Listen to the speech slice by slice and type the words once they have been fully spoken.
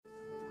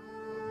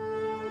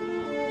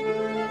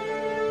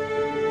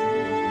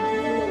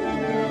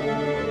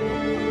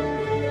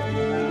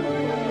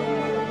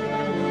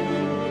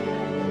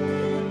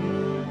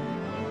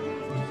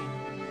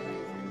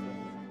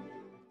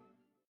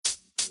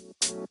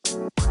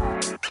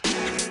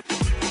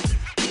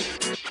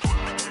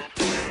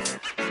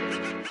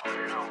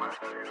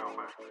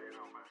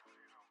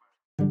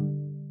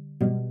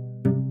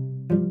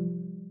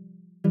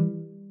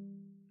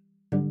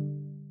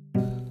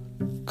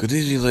Good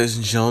evening, ladies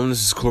and gentlemen.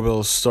 This is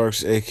Corbell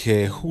Starks,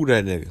 aka Who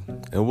That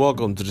Nigga, and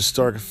welcome to the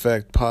Stark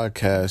Effect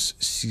Podcast,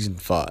 Season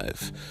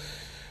 5.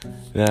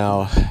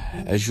 Now,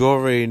 as you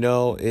already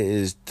know, it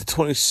is the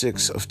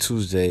 26th of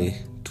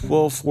Tuesday,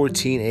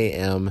 12:14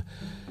 a.m.,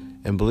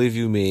 and believe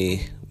you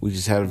me, we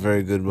just had a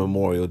very good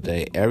Memorial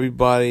Day.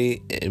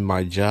 Everybody in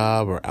my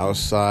job or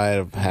outside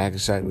of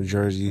Hackensack, New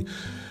Jersey,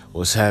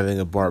 was having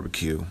a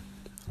barbecue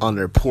on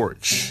their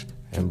porch,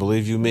 and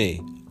believe you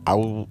me, I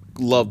would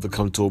love to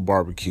come to a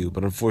barbecue,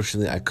 but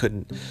unfortunately I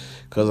couldn't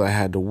because I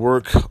had to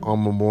work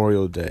on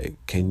Memorial Day.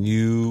 Can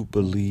you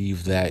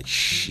believe that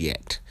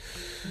shit?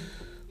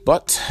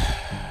 But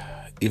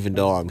even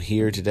though I'm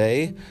here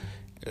today,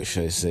 or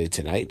should I say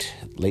tonight,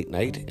 late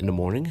night in the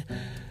morning,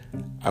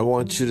 I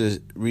want you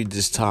to read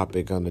this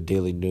topic on the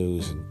Daily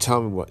News and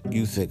tell me what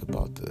you think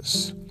about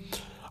this.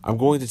 I'm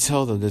going to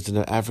tell them there's an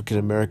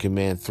African-American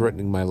man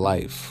threatening my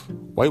life.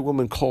 White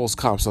woman calls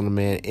cops on a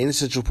man in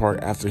Central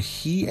Park after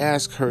he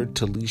asked her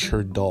to leash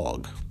her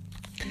dog.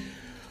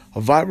 A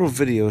viral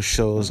video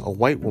shows a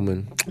white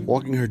woman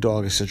walking her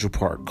dog in Central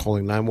Park,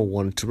 calling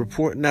 911 to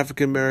report an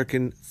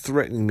African-American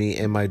threatening me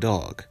and my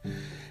dog,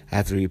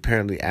 after he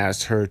apparently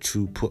asked her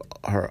to put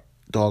her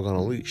dog on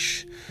a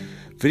leash.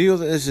 Video of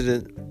the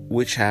incident,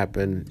 which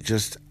happened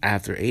just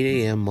after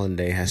 8 a.m.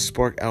 Monday, has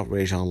sparked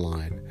outrage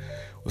online,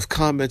 with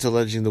comments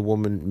alleging the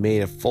woman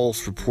made a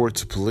false report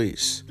to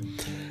police.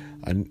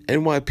 An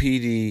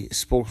NYPD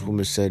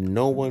spokeswoman said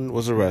no one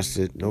was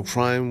arrested, no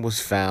crime was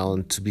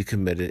found to be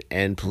committed,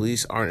 and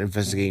police aren't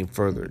investigating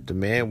further. The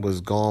man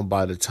was gone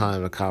by the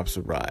time the cops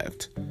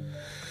arrived.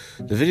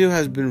 The video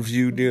has been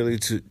viewed nearly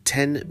to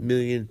 10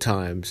 million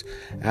times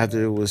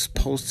after it was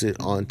posted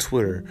on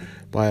Twitter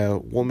by a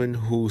woman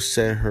who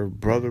said her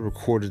brother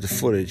recorded the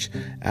footage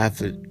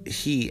after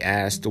he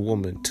asked the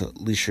woman to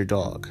leash her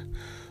dog.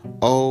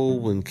 Oh,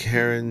 when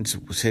Karens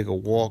would take a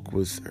walk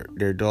with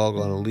their dog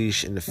on a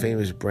leash in the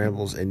famous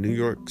brambles in New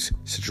York's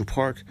Central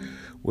Park,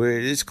 where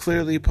it is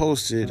clearly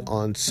posted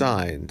on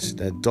signs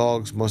that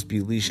dogs must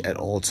be leashed at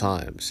all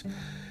times.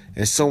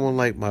 And someone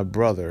like my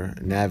brother,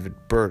 an avid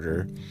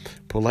birder,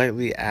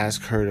 politely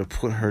asked her to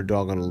put her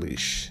dog on a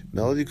leash.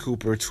 Melody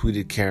Cooper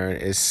tweeted Karen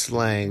is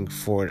slang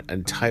for an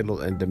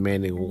entitled and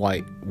demanding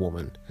white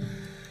woman.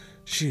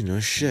 She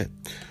knows shit.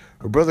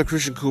 Her brother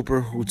Christian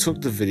Cooper, who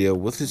took the video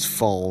with his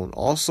phone,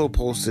 also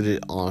posted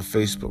it on a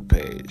Facebook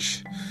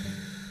page.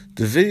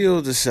 The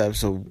video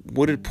depicts a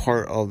wooded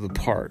part of the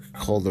park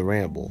called the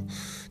Ramble.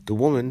 The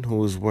woman,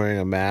 who is wearing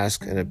a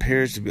mask and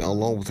appears to be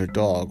alone with her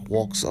dog,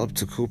 walks up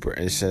to Cooper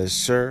and says,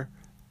 "Sir,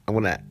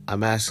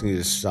 I'm asking you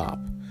to stop."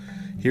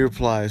 He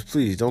replies,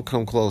 "Please don't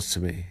come close to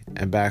me,"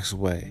 and backs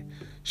away.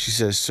 She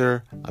says,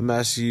 "Sir, I'm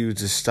asking you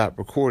to stop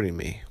recording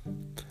me."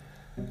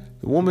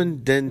 The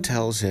woman then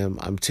tells him,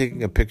 "I'm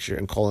taking a picture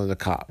and calling the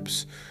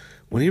cops."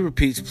 When he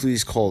repeats,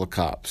 "Please call the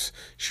cops,"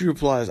 she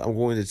replies, "I'm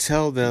going to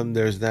tell them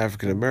there's an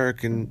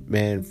African-American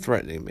man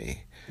threatening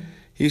me."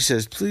 He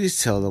says,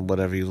 "Please tell them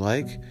whatever you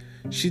like."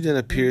 She then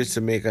appears to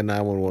make a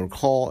 911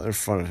 call in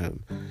front of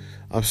him.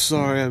 "I'm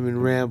sorry, I'm in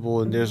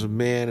Ramble and there's a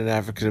man, an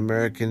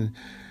African-American.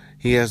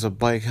 He has a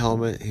bike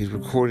helmet. He's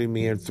recording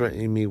me and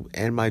threatening me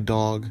and my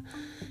dog."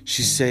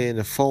 She say in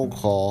the phone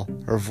call,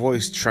 her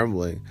voice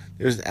trembling,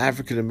 "There's an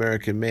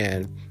African-American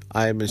man.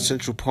 I am in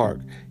Central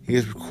Park. He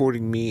is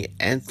recording me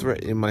and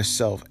threatening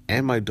myself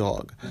and my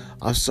dog.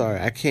 I'm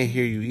sorry, I can't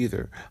hear you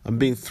either. I'm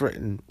being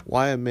threatened.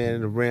 Why a man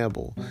in a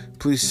Ramble?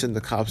 Please send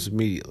the cops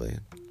immediately."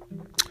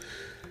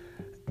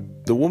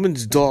 The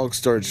woman's dog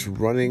starts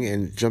running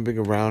and jumping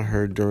around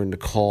her during the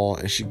call,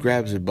 and she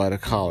grabs it by the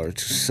collar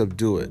to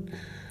subdue it.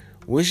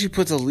 When she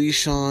puts a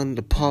leash on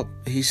the pup,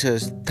 he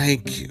says,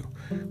 "Thank you."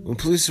 When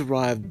police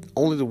arrived,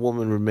 only the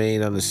woman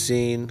remained on the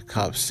scene,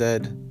 cops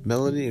said.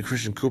 Melody and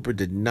Christian Cooper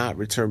did not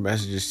return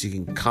messages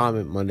seeking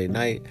comment Monday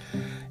night.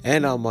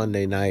 And on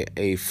Monday night,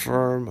 a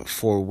firm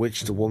for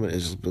which the woman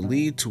is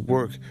believed to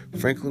work,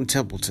 Franklin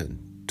Templeton,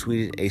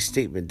 tweeted a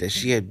statement that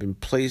she had been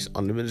placed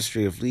on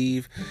administrative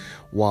leave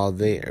while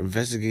they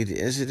investigate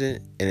the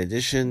incident. In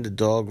addition, the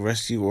dog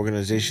rescue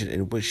organization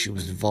in which she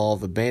was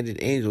involved, Abandoned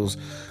Angels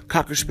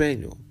Cocker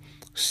Spaniel,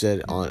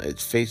 said on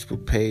its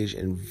Facebook page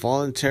and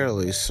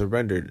voluntarily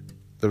surrendered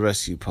the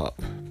rescue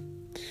pup.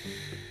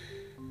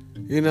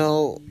 You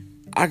know,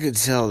 I could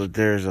tell that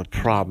there's a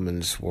problem in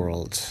this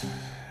world.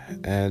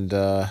 And,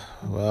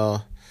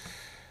 well,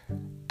 I'm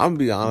gonna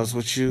be honest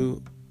with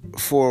you.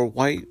 For a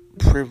white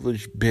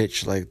privileged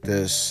bitch like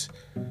this,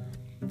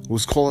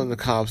 who's calling the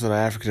cops on an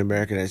African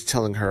American that's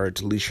telling her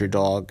to leash her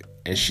dog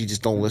and she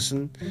just don't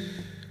listen,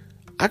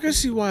 I can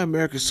see why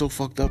America's so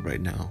fucked up right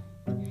now.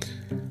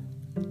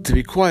 To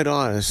be quite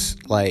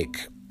honest,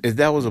 like, if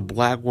that was a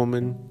black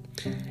woman,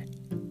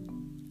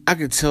 I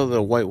could tell that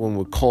a white woman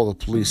would call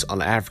the police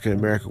on an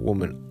African-American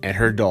woman and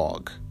her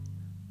dog,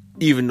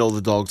 even though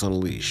the dog's on a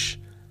leash.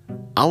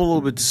 I'm a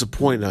little bit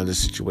disappointed on this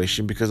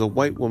situation because a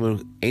white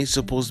woman ain't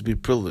supposed to be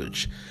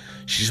privileged.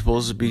 She's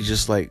supposed to be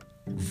just like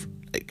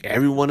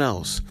everyone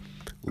else.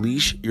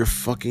 Leash your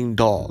fucking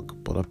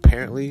dog. But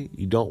apparently,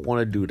 you don't want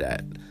to do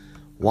that.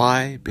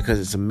 Why? Because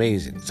it's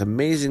amazing. It's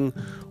amazing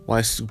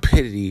why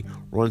stupidity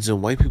runs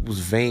in white people's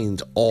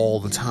veins all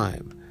the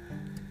time.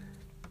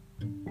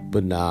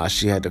 But nah,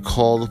 she had to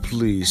call the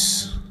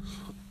police.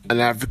 An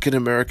African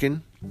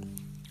American?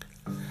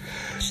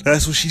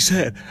 That's what she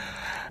said.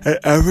 An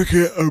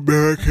African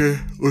American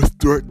was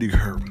threatening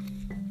her.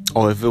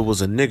 Oh, if it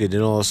was a nigga,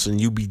 then all of a sudden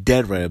you'd be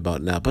dead right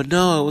about now. But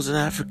no, it was an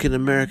African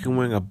American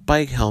wearing a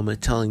bike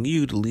helmet telling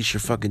you to leash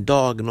your fucking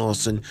dog, and all of a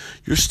sudden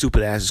your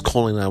stupid ass is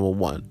calling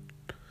 911.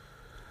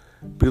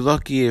 Be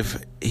lucky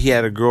if he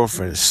had a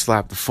girlfriend and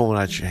slapped the phone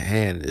out your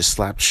hand and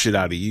slapped shit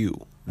out of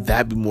you.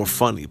 That'd be more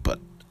funny, but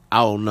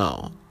I don't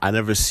know. I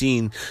never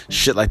seen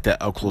shit like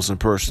that up close and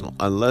personal.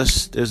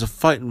 Unless there's a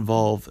fight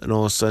involved and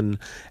all of a sudden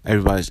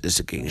everybody's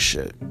instigating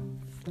shit.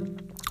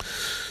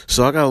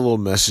 So I got a little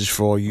message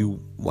for all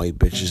you white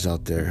bitches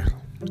out there.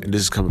 And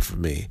this is coming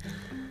from me.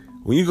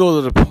 When you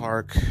go to the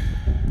park,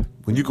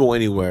 when you go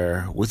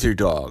anywhere with your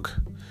dog,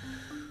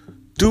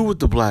 do what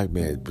the black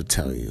man would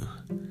tell you.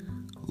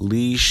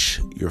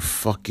 Leash your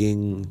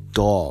fucking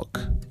dog.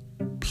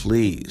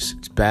 Please.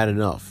 It's bad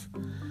enough.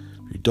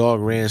 Your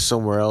dog ran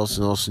somewhere else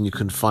and all of a sudden you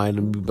couldn't find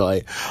him. You'd be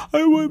like,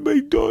 I want my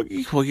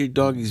doggy. Well, your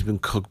doggy's been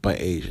cooked by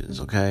Asians,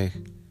 okay?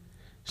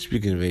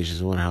 Speaking of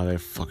Asians, I wonder how their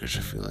fuckers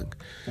are feeling.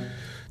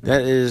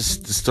 That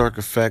is the Stark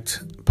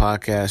Effect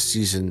Podcast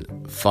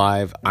Season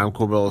 5. I'm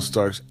Corbella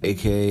Starks,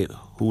 a.k.a.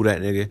 Who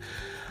That Nigga.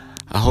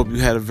 I hope you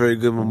had a very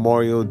good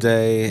Memorial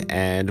Day,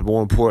 and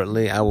more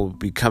importantly, I will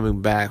be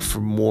coming back for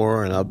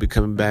more, and I'll be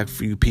coming back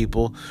for you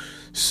people.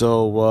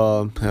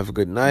 So, have a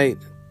good night,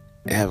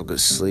 and have a good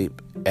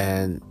sleep,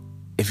 and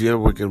if you ever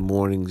work in the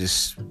morning,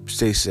 just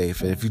stay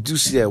safe. And if you do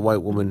see that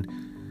white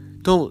woman,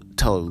 don't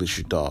tell her to leash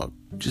your dog.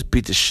 Just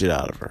beat the shit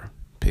out of her.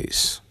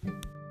 Peace.